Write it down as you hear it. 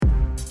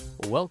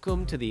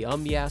Welcome to the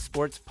Yeah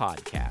Sports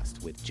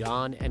Podcast with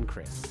John and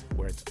Chris,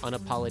 where it's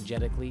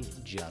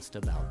unapologetically just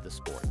about the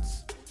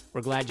sports.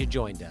 We're glad you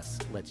joined us.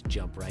 Let's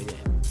jump right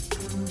in.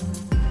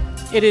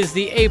 It is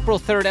the April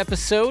 3rd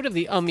episode of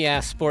the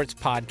Yeah Sports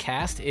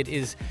Podcast. It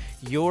is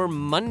your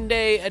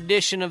Monday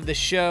edition of the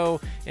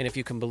show, and if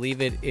you can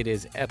believe it, it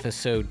is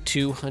episode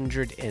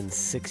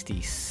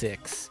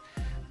 266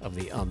 of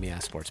the Yeah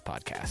Sports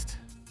Podcast.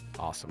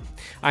 Awesome.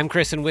 I'm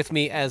Chris, and with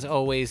me, as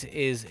always,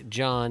 is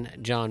John.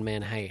 John,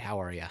 man, hey,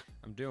 how are you?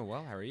 I'm doing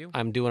well. How are you?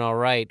 I'm doing all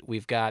right.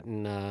 We've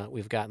gotten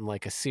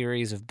like a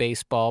series of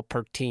baseball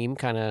per team,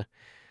 kind of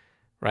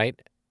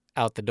right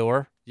out the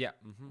door. Yeah.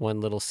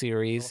 One little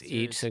series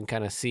each, and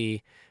kind of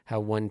see how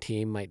one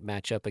team might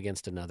match up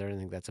against another. I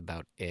think that's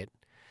about it.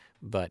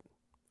 But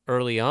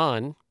early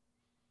on,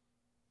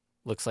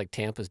 looks like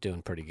Tampa's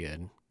doing pretty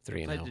good.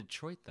 3-0. Played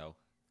Detroit though.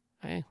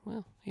 Not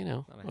a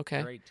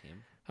okay. Great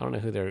team. I don't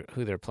know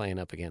who they're playing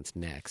up against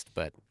next,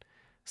 but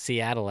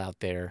Seattle out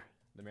there.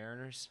 The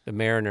Mariners. The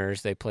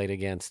Mariners. They played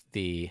against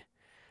the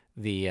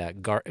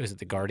was it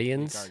the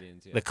Guardians? The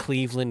Guardians, yeah. The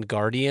Cleveland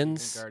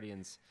Guardians. The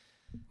Guardians.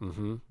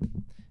 Mm-hmm.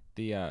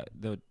 The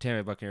Tampa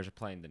Bay Buccaneers are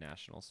playing the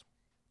Nationals.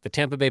 The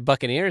Tampa Bay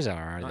Buccaneer's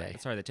are they?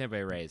 Sorry, the Tampa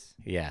Bay Rays.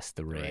 Yes,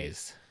 the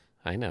Rays.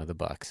 I know, the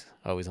Bucks.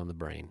 Always on the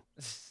brain.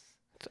 It's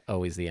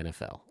always the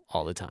NFL,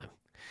 all the time.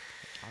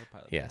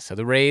 Autopilot. Yeah, so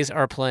the Rays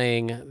are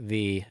playing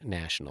the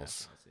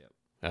Nationals. Yep.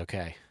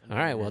 Okay. All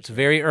right, well, it's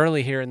very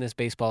early here in this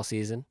baseball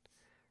season.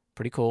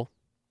 Pretty cool.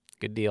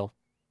 Good deal.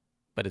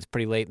 But it's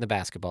pretty late in the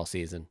basketball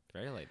season.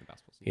 Very late in the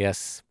basketball season.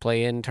 Yes,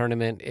 play-in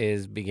tournament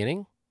is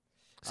beginning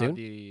soon?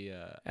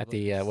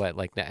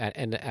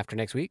 After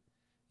next week?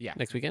 Yeah.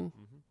 Next weekend?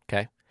 Mm-hmm.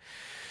 Okay.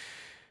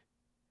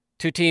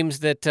 Two teams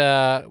that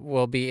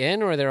will be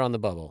in, or they're on the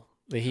bubble?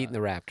 The Heat and the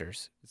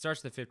Raptors. It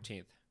starts the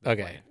 15th.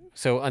 Okay.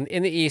 So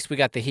in the East, we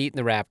got the Heat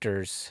and the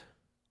Raptors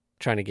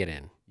trying to get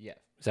in. Yeah.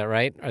 Is that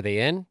right? Are they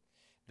in?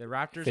 The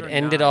Raptors if it are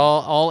ended 9.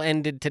 all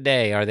ended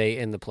today, are they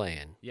in the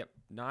play-in? Yep.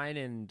 9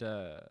 and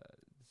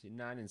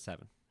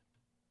 7.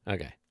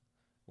 Okay.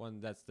 One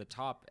that's the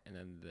top, and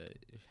then the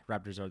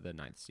Raptors are the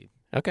 9th seed.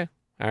 Okay.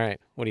 All right.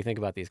 What do you think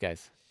about these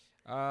guys?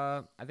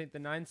 I think the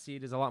 9th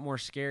seed is a lot more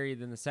scary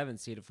than the 7th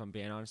seed, if I'm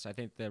being honest. I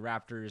think the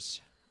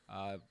Raptors,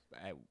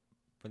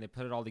 when they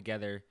put it all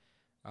together,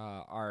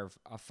 are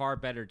a far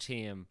better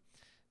team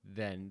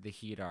than the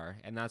Heat are.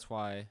 And that's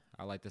why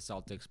I like the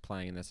Celtics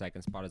playing in the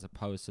second spot as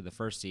opposed to the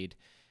first seed,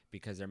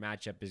 because their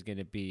matchup is going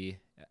to be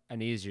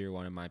an easier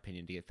one, in my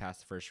opinion, to get past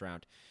the first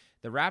round.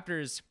 The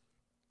Raptors,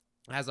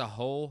 as a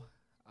whole,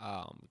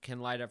 can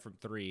light up from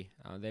three.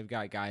 They've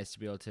got guys to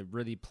be able to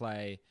really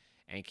play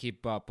and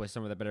keep up with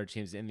some of the better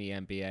teams in the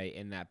NBA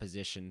in that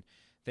position.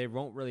 They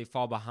won't really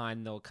fall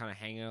behind. They'll kind of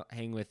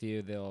hang with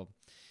you. They'll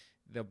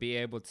be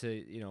able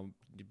to,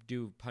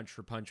 do punch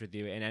for punch with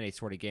you in any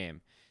sort of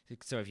game.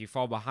 So if you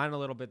fall behind a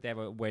little bit, they have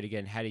a way to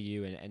get ahead of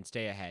you and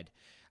stay ahead.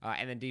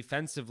 And then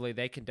defensively,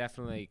 they can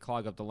definitely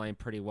clog up the lane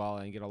pretty well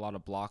and get a lot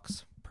of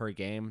blocks per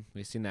game.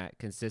 We've seen that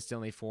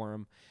consistently for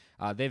them.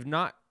 I've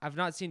not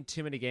seen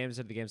too many games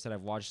of the games that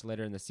I've watched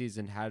later in the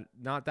season had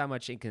not that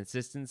much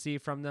inconsistency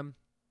from them.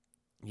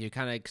 You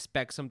kind of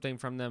expect something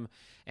from them,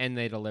 and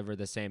they deliver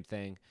the same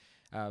thing.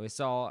 We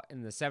saw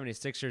in the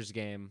 76ers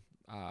game,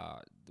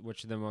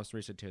 which the most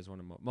recent two is one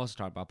I'm most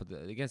talking about, but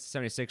against the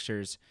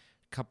 76ers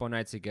a couple of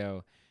nights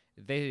ago,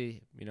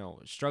 they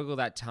struggled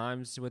at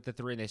times with the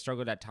three, and they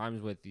struggled at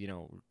times with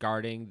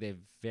guarding. They're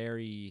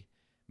very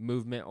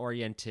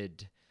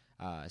movement-oriented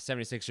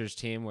 76ers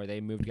team where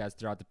they moved guys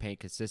throughout the paint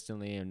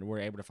consistently and were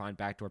able to find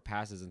backdoor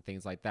passes and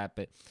things like that,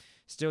 but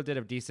still did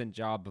a decent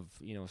job of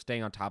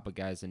staying on top of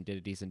guys and did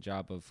a decent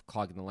job of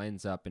clogging the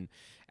lanes up and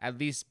at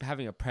least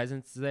having a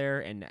presence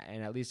there and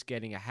at least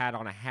getting a hat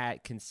on a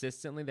hat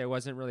consistently. There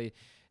wasn't really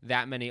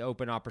that many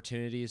open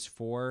opportunities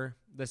for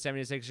the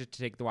 76ers to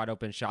take the wide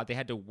open shot. They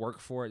had to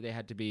work for it. They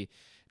had to be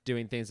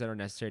doing things that are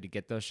necessary to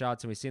get those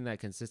shots, and we've seen that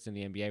consistent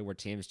in the NBA where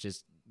teams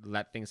just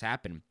let things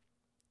happen.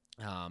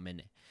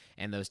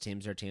 And those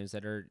teams are teams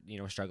that are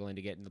struggling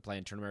to get in the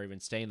play-in tournament or even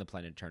stay in the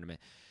play-in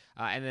tournament.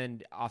 And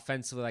then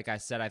offensively, like I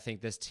said, I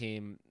think this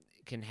team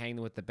can hang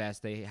with the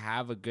best. They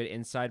have a good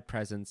inside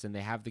presence, and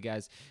they have the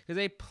guys because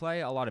they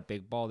play a lot of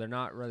big ball. They're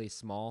not really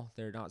small.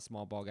 They're not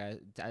small ball guys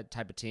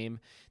type of team.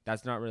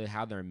 That's not really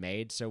how they're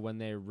made. So when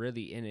they're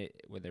really in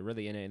it,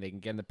 and they can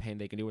get in the paint,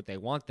 they can do what they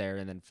want there.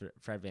 And then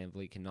Fred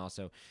VanVleet can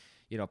also,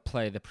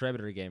 play the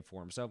perimeter game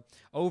for them. So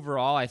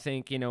overall, I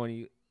think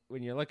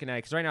when you're looking at it,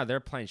 because right now they're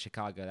playing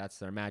Chicago, that's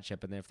their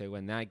matchup, and then if they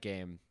win that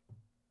game,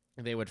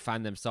 they would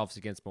find themselves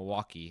against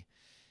Milwaukee,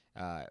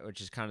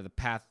 which is kind of the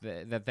path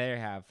that they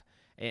have.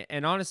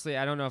 And honestly,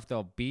 I don't know if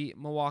they'll beat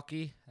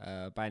Milwaukee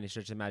by any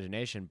stretch of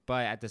imagination,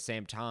 but at the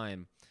same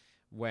time,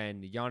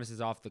 when Giannis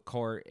is off the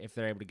court, if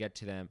they're able to get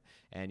to them,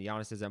 and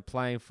Giannis isn't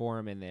playing for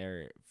them, and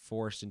they're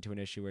forced into an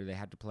issue where they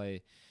have to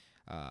play,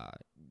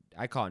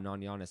 I call it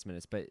non-Giannis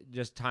minutes, but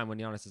just time when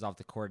Giannis is off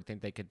the court, I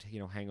think they could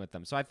hang with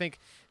them. So I think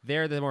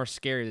they're the more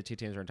scary of the two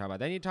teams we're going to talk about.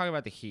 Then you talk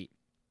about the Heat.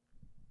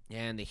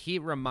 And the Heat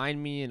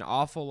remind me an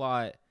awful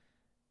lot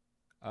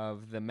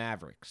of the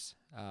Mavericks.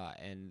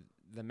 And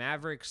the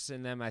Mavericks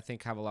and them, I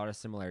think, have a lot of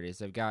similarities.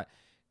 They've got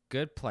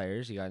good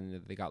players.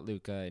 They got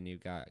Luka, and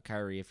you've got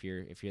Kyrie if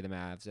you're the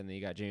Mavs, and then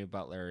you got Jimmy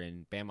Butler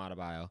and Bam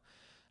Adebayo.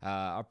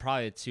 Are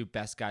probably the two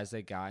best guys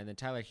they got. And then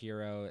Tyler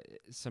Hero,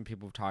 some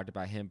people have talked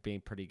about him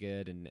being pretty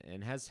good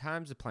and has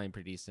times of playing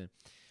pretty decent.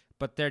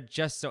 But they're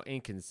just so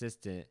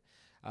inconsistent.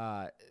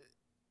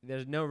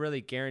 There's no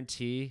really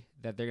guarantee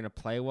that they're going to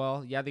play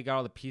well. Yeah, they got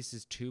all the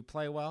pieces to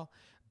play well,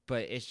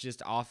 but it's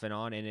just off and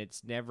on, and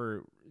it's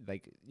never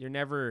like you're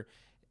never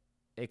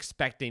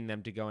expecting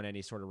them to go in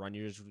any sort of run.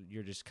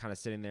 You're just kind of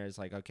sitting there. It's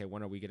like, okay,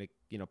 when are we going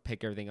to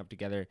pick everything up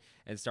together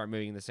and start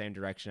moving in the same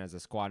direction as a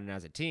squad and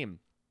as a team?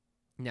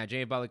 Now,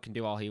 Jimmy Butler can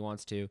do all he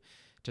wants to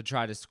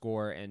try to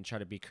score and try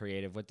to be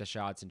creative with the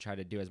shots and try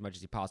to do as much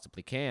as he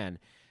possibly can.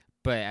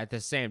 But at the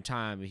same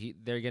time,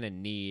 they're going to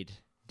need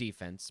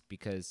defense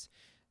because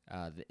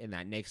in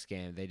that Knicks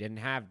game, they didn't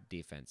have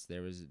defense.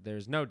 There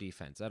was no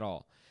defense at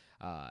all.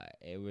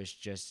 It was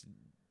just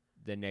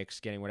the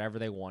Knicks getting whatever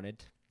they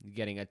wanted,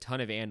 getting a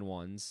ton of and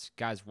ones,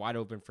 guys wide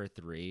open for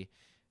three.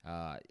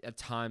 At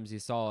times, you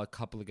saw a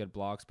couple of good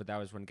blocks, but that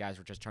was when guys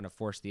were just trying to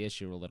force the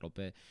issue a little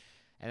bit.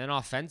 And then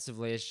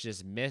offensively, it's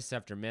just miss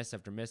after miss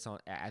after miss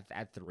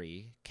at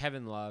three.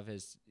 Kevin Love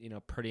is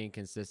pretty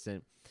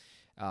inconsistent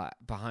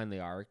behind the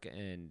arc,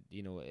 and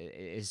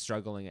is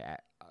struggling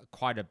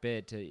quite a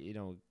bit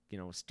to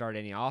start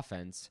any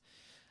offense.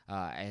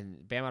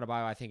 And Bam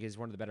Adebayo, I think, is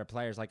one of the better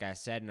players, like I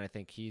said, and I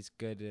think he's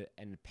good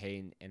and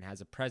pain and has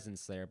a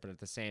presence there. But at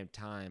the same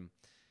time,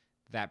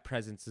 that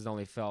presence is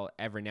only felt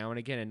every now and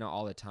again, and not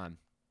all the time.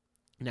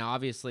 Now,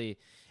 obviously,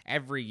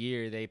 every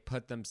year they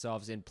put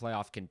themselves in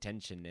playoff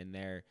contention, and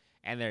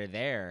they're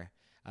there.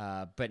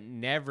 But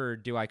never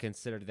do I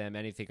consider them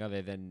anything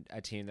other than a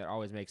team that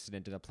always makes it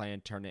into the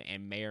play-in tournament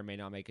and may or may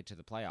not make it to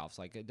the playoffs.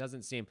 Like, it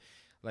doesn't seem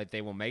like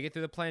they will make it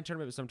through the play-in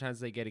tournament, but sometimes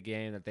they get a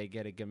game that they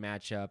get a good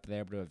matchup,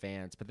 they're able to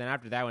advance. But then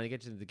after that, when they get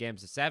to the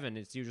games of 7,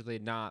 it's usually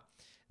not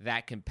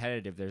that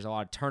competitive. There's a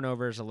lot of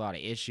turnovers, a lot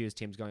of issues,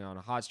 teams going on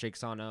hot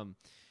streaks on them.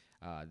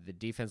 The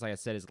defense, like I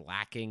said, is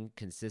lacking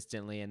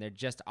consistently, and they're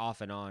just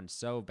off and on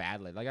so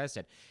badly. Like I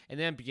said, in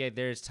the NBA,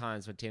 there's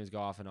times when teams go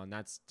off and on.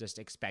 That's just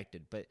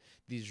expected. But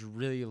these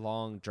really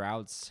long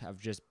droughts of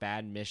just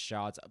bad missed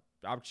shots,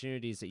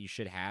 opportunities that you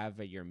should have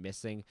that you're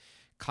missing,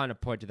 kind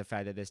of point to the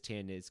fact that this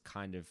team is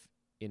kind of,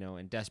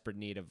 in desperate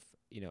need of,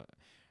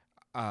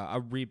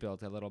 a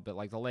rebuild a little bit.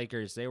 Like the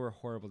Lakers, they were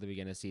horrible to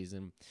begin the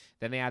season.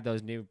 Then they had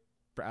those new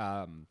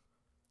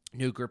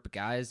group of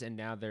guys, and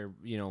now they're,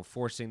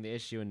 forcing the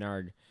issue and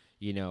are,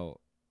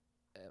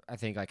 I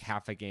think like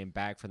half a game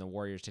back from the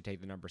Warriors to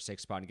take the number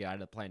 6 spot and get out of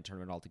the play-in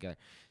tournament altogether.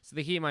 So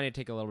the Heat might need to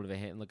take a little bit of a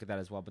hit and look at that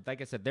as well. But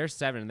like I said, they're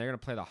 7, and they're going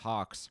to play the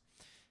Hawks.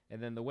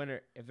 And then the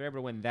winner, if they're able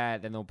to win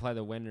that, then they'll play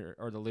the winner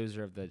or the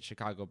loser of the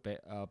Chicago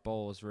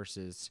Bulls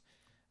versus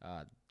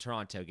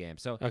Toronto game.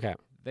 So okay,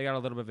 they got a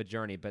little bit of a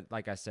journey. But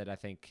like I said, I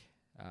think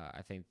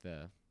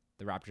the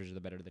Raptors are the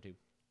better of the two.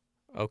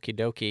 Okie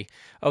dokie.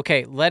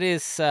 Okay, let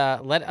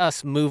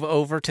us move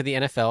over to the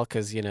NFL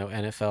because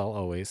NFL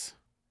always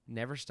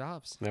never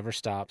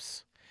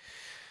stops.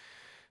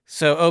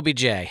 So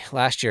OBJ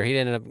last year, he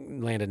ended up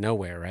landed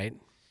nowhere, right?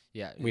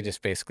 Yeah, we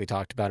just basically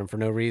talked about him for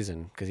no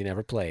reason because he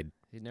never played.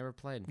 Never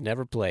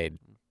played.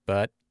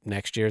 But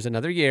next year's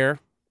another year,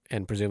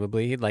 and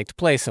presumably he'd like to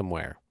play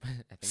somewhere.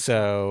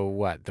 So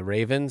what? The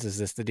Ravens? Is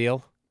this the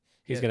deal?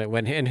 He's gonna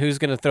win, and who's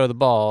gonna throw the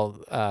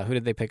ball? Who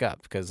did they pick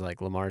up? Because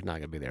Lamar's not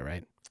gonna be there,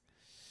 right?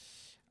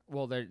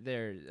 Well,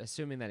 they're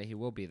assuming that he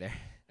will be there.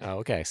 Oh,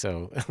 okay.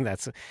 So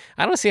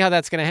I don't see how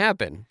that's going to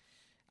happen.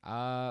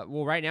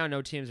 Well, right now,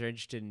 no teams are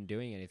interested in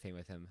doing anything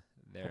with him.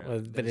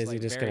 But is he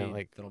just going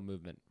to little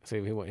movement? So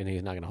and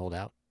he's not going to hold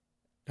out?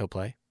 He'll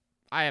play?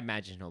 I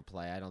imagine he'll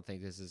play. I don't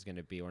think this is going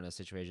to be one of those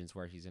situations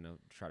where he's going to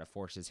try to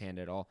force his hand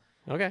at all.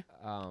 Okay.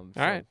 All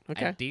right.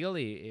 Okay.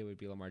 Ideally, it would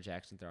be Lamar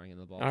Jackson throwing in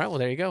the ball. All right. Well,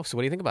 there you go. So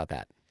what do you think about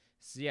that?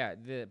 So, yeah,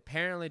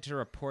 apparently to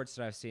reports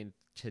that I've seen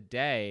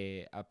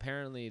today,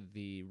 apparently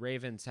the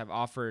Ravens have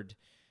offered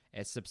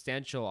a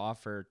substantial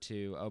offer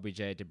to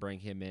OBJ to bring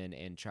him in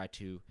and try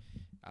to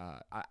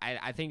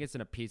I think it's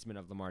an appeasement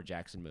of Lamar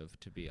Jackson move,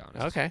 to be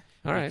honest. Okay.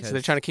 All right. So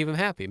they're trying to keep him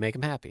happy, make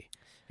him happy.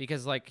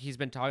 Because he's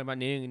been talking about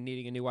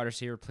needing a new wide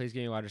receiver. Please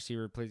give me a wide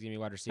receiver. Please give me a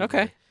wide receiver.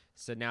 Okay.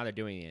 So now they're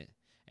doing it,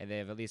 and they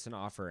have at least an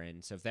offer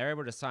in. So if they're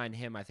able to sign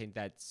him, I think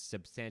that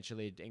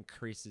substantially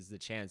increases the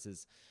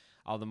chances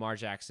of Lamar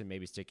Jackson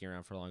maybe sticking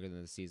around for longer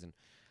than the season.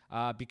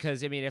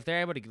 Because, if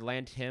they're able to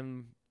land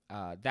him,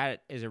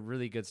 that is a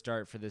really good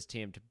start for this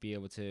team to be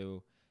able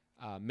to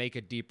make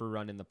a deeper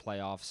run in the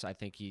playoffs. I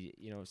think he,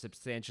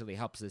 substantially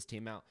helps this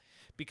team out.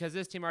 Because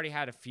this team already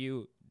had a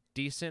few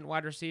decent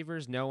wide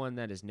receivers, no one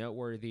that is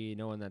noteworthy,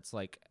 no one that's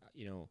an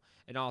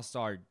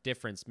all-star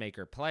difference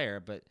maker player,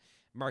 but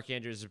Mark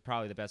Andrews is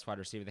probably the best wide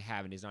receiver they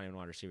have, and he's not even a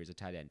wide receiver, he's a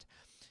tight end.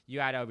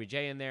 You add OBJ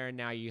in there, and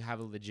now you have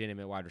a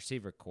legitimate wide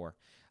receiver core.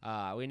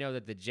 We know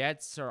that the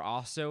Jets are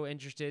also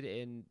interested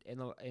in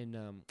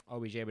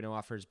OBJ, but no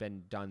offer has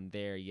been done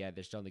there yet.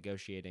 They're still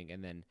negotiating.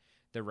 And then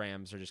the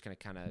Rams are just going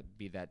to kind of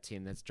be that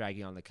team that's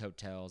dragging on the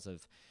coattails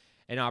of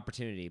an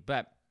opportunity.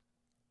 But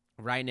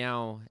right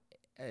now,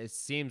 it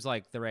seems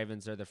like the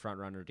Ravens are the front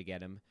runner to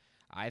get him.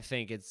 I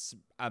think it's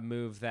a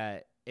move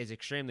that is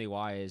extremely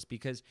wise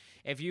because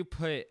if you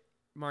put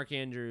Mark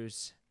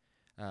Andrews,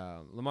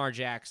 Lamar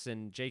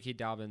Jackson, J.K.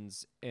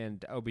 Dobbins,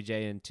 and OBJ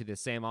into the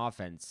same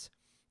offense,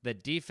 the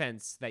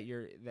defense that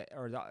you're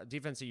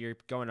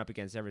going up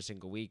against every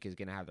single week is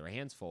going to have their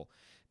hands full.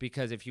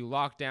 Because if you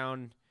lock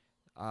down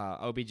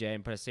OBJ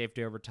and put a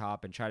safety over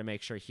top and try to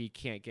make sure he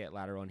can't get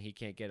lateral and he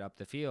can't get up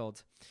the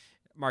field,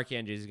 Mark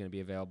Andrews is going to be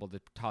available to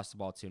toss the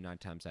ball to 9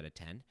 times out of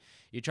 10.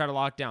 You try to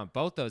lock down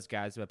both those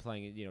guys by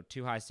playing,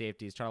 two high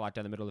safeties, try to lock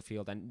down the middle of the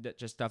field and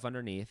just stuff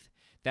underneath.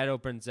 That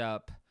opens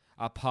up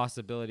a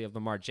possibility of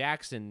Lamar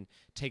Jackson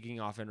taking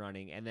off and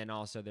running. And then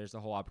also there's the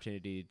whole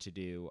opportunity to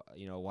do,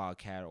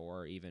 Wildcat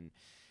or even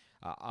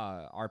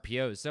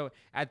RPOs. So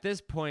at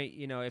this point,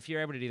 if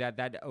you're able to do that,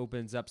 that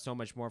opens up so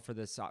much more for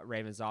this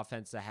Ravens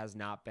offense that has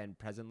not been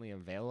presently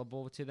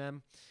available to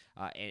them.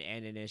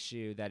 And an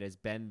issue that has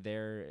been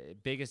their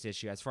biggest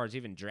issue as far as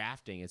even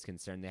drafting is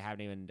concerned. They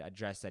haven't even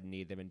addressed that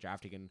need. They've been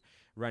drafting in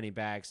running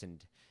backs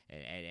and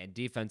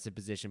defensive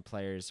position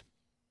players.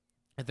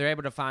 If they're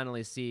able to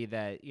finally see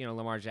that,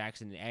 Lamar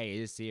Jackson,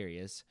 is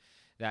serious,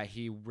 that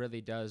he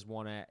really just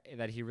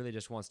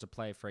wants to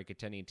play for a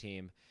contending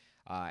team,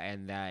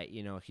 and that,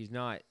 he's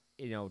not,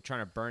 trying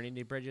to burn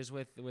any bridges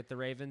with the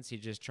Ravens. He's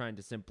just trying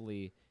to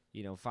simply,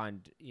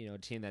 find, a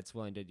team that's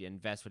willing to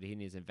invest what he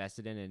needs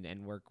invested in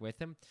and work with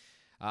him.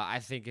 I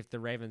think if the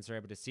Ravens are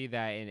able to see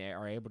that and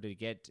are able to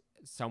get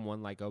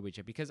someone like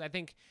OBJ, because I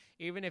think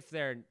even if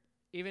they,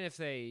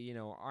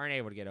 aren't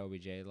able to get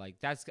OBJ, like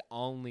that's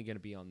only going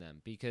to be on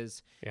them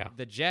because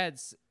the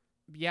Jets,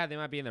 they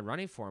might be in the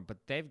running for him, but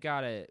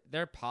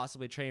they're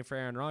possibly trading for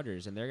Aaron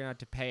Rodgers and they're going to have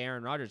to pay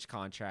Aaron Rodgers'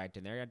 contract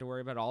and they're going to have to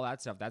worry about all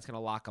that stuff. That's going to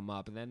lock them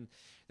up. And then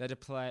they have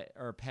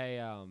to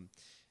pay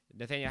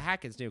Nathaniel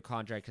Hackett's new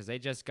contract because they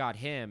just got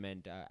him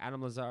and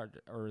Adam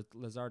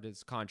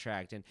Lazard's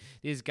contract. And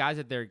these guys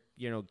that they're,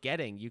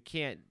 getting, you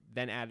can't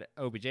then add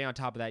OBJ on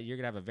top of that. You're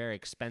going to have a very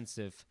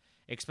expensive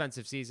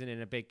season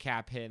and a big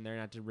cap hit, and they're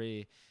going to have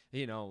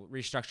to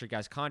restructure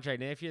guys'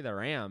 contract. And if you're the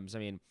Rams,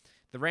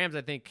 the Rams,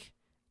 I think,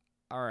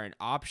 are an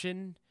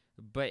option.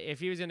 But if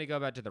he was going to go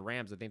back to the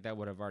Rams, I think that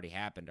would have already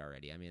happened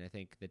already. I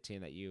think the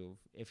team that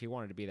if he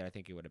wanted to be there, I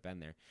think he would have been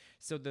there.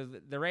 So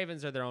the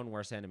Ravens are their own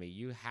worst enemy.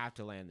 You have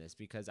to land this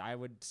because I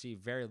would see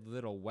very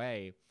little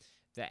way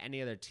that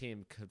any other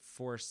team could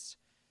force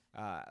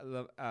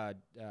him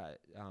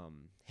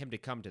to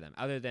come to them,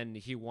 other than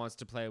he wants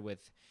to play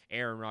with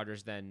Aaron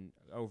Rodgers than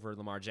over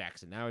Lamar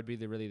Jackson. That would be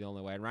really the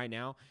only way. And right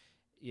now,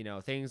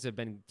 things have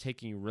been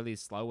taking really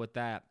slow with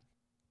that.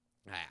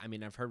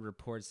 I've heard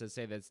reports that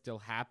say that's still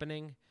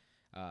happening.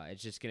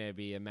 It's just going to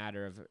be a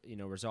matter of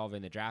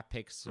resolving the draft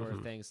picks sort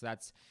of thing. So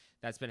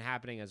that's been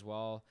happening as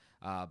well.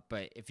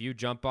 But if you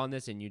jump on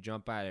this and you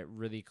jump at it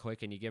really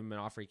quick and you give him an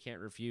offer he can't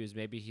refuse,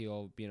 maybe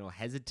he'll be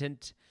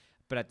hesitant.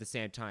 But at the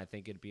same time, I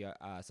think it'd be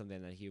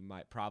something that he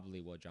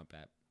probably will jump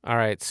at. All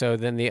right. So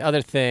then the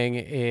other thing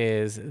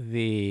is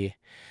the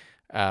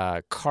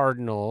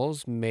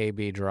Cardinals may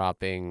be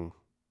dropping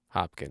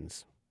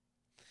Hopkins.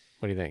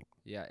 What do you think?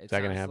 Yeah, is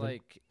that going to happen?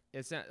 Like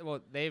it's not. Well,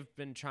 they've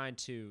been trying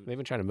to.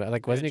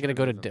 Wasn't he going to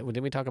go to?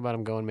 Didn't we talk about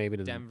him going maybe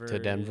to Denver? To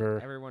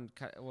Denver.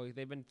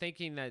 They've been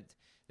thinking that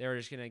they were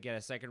just going to get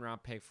a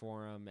second-round pick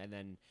for him, and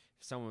then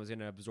someone was going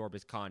to absorb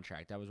his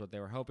contract. That was what they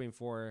were hoping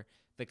for.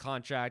 The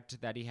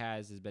contract that he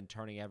has been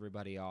turning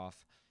everybody off.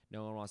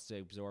 No one wants to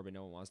absorb it.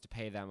 No one wants to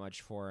pay that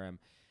much for him.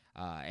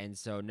 And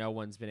so no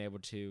one's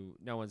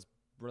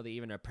really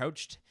even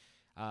approached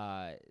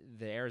the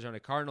Arizona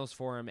Cardinals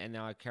for him. And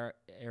now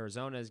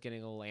Arizona is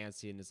getting a little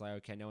antsy and is like,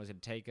 okay, no one's going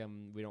to take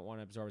him. We don't want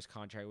to absorb his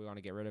contract. We want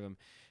to get rid of him.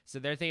 So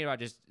they're thinking about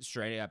just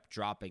straight up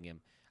dropping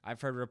him. I've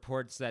heard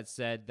reports that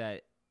said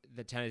that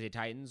the Tennessee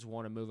Titans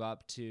want to move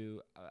up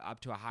to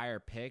a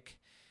higher pick.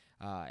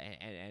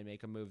 And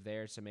make a move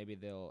there, so maybe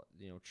they'll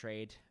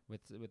trade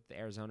with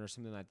Arizona or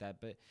something like that.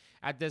 But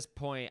at this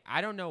point, I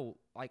don't know.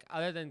 Like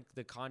other than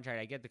the contract,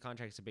 I get the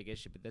contract's a big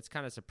issue, but that's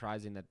kind of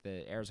surprising that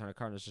the Arizona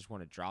Cardinals just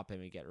want to drop him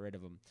and get rid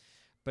of him.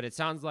 But it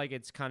sounds like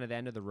it's kind of the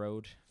end of the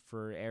road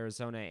for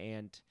Arizona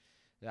and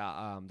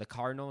the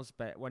Cardinals.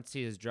 But once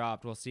he is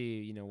dropped, we'll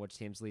see what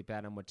teams leap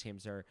at him, what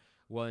teams are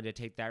willing to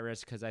take that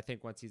risk. Because I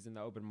think once he's in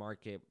the open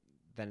market,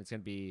 then it's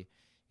going to be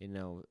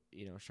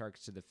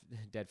sharks to the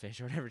dead fish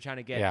or whatever, trying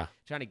to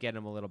get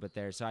him a little bit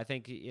there. So I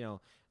think,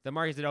 the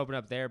markets did open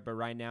up there, but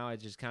right now I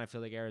just kind of feel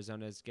like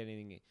Arizona is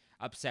getting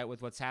upset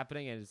with what's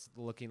happening, and it's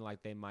looking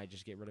like they might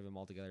just get rid of him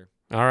altogether.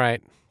 All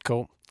right,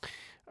 cool.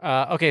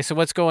 Okay, so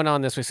what's going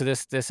on this week? So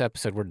this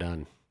episode, we're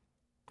done,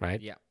 right?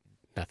 Yeah.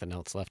 Nothing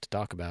else left to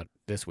talk about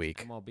this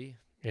week. MLB.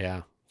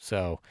 Yeah.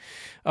 So,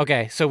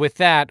 okay. So with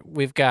that,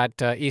 we've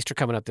got Easter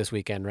coming up this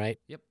weekend, right?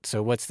 Yep.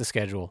 So what's the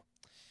schedule?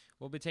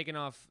 We'll be taking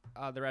off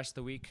the rest of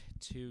the week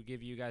to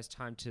give you guys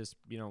time to,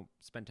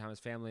 spend time with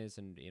families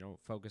and,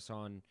 focus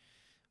on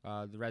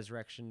the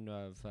resurrection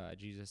of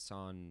Jesus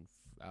on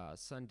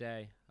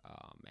Sunday.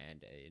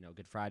 and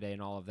Good Friday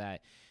and all of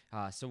that.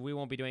 So we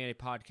won't be doing any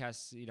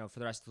podcasts, for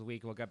the rest of the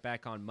week. We'll get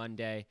back on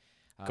Monday.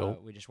 Cool.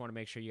 We just want to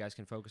make sure you guys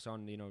can focus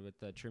on, what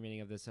the true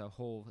meaning of this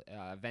whole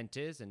event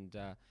is, and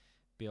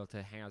be able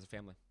to hang out as a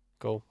family.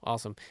 Cool.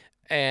 Awesome.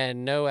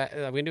 And no, are we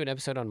going to do an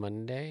episode on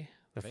Monday?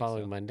 The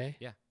following Monday?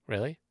 Yeah.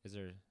 Really? Is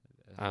there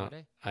a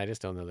holiday? I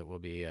just don't know that we'll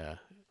be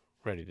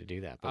ready to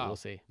do that, but we'll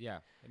see. Yeah.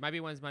 It might be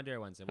Monday or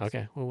Wednesday.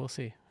 Okay. Well, we'll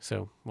see.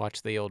 So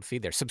watch the old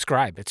feed there.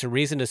 Subscribe. It's a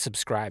reason to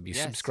subscribe. You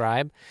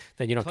subscribe,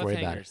 then you don't have to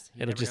worry about it.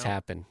 It'll just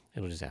happen.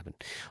 It'll just happen.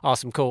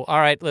 Awesome. Cool. All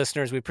right,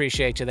 listeners, we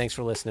appreciate you. Thanks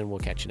for listening. We'll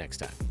catch you next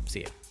time.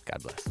 See you.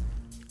 God bless.